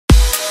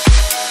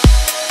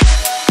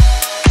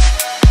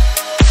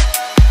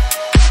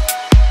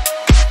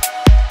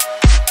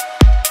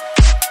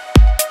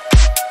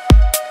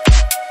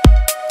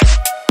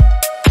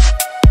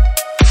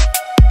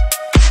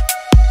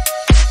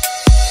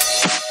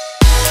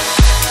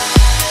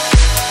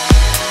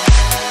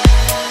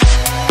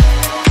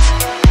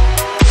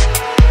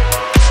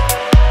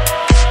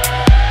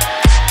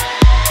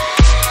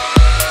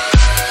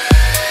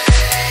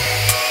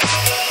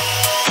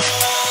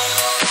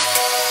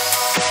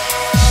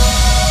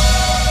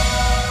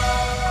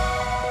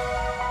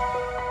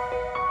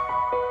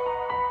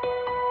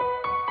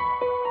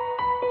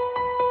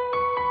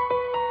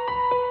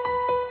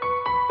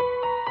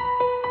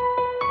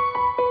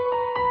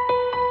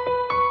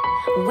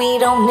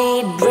don't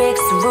need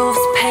bricks,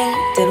 roofs,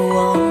 painted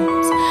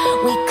walls.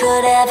 We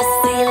could have a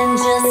ceiling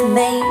just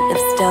made of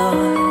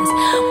stars.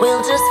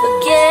 We'll just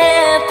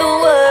forget the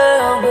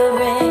world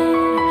we're in.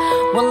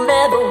 We'll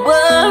never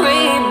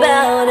worry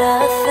about a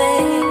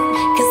thing.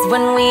 'Cause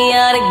when we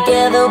are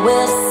together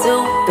we're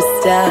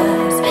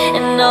superstars.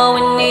 And all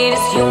we need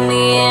is you,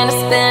 me, and a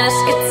Spanish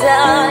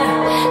guitar,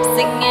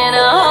 singing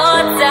our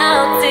hearts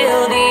out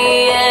till the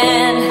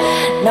end,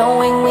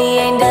 knowing we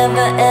ain't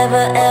ever,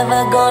 ever, ever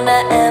gonna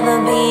ever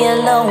be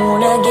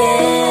alone again.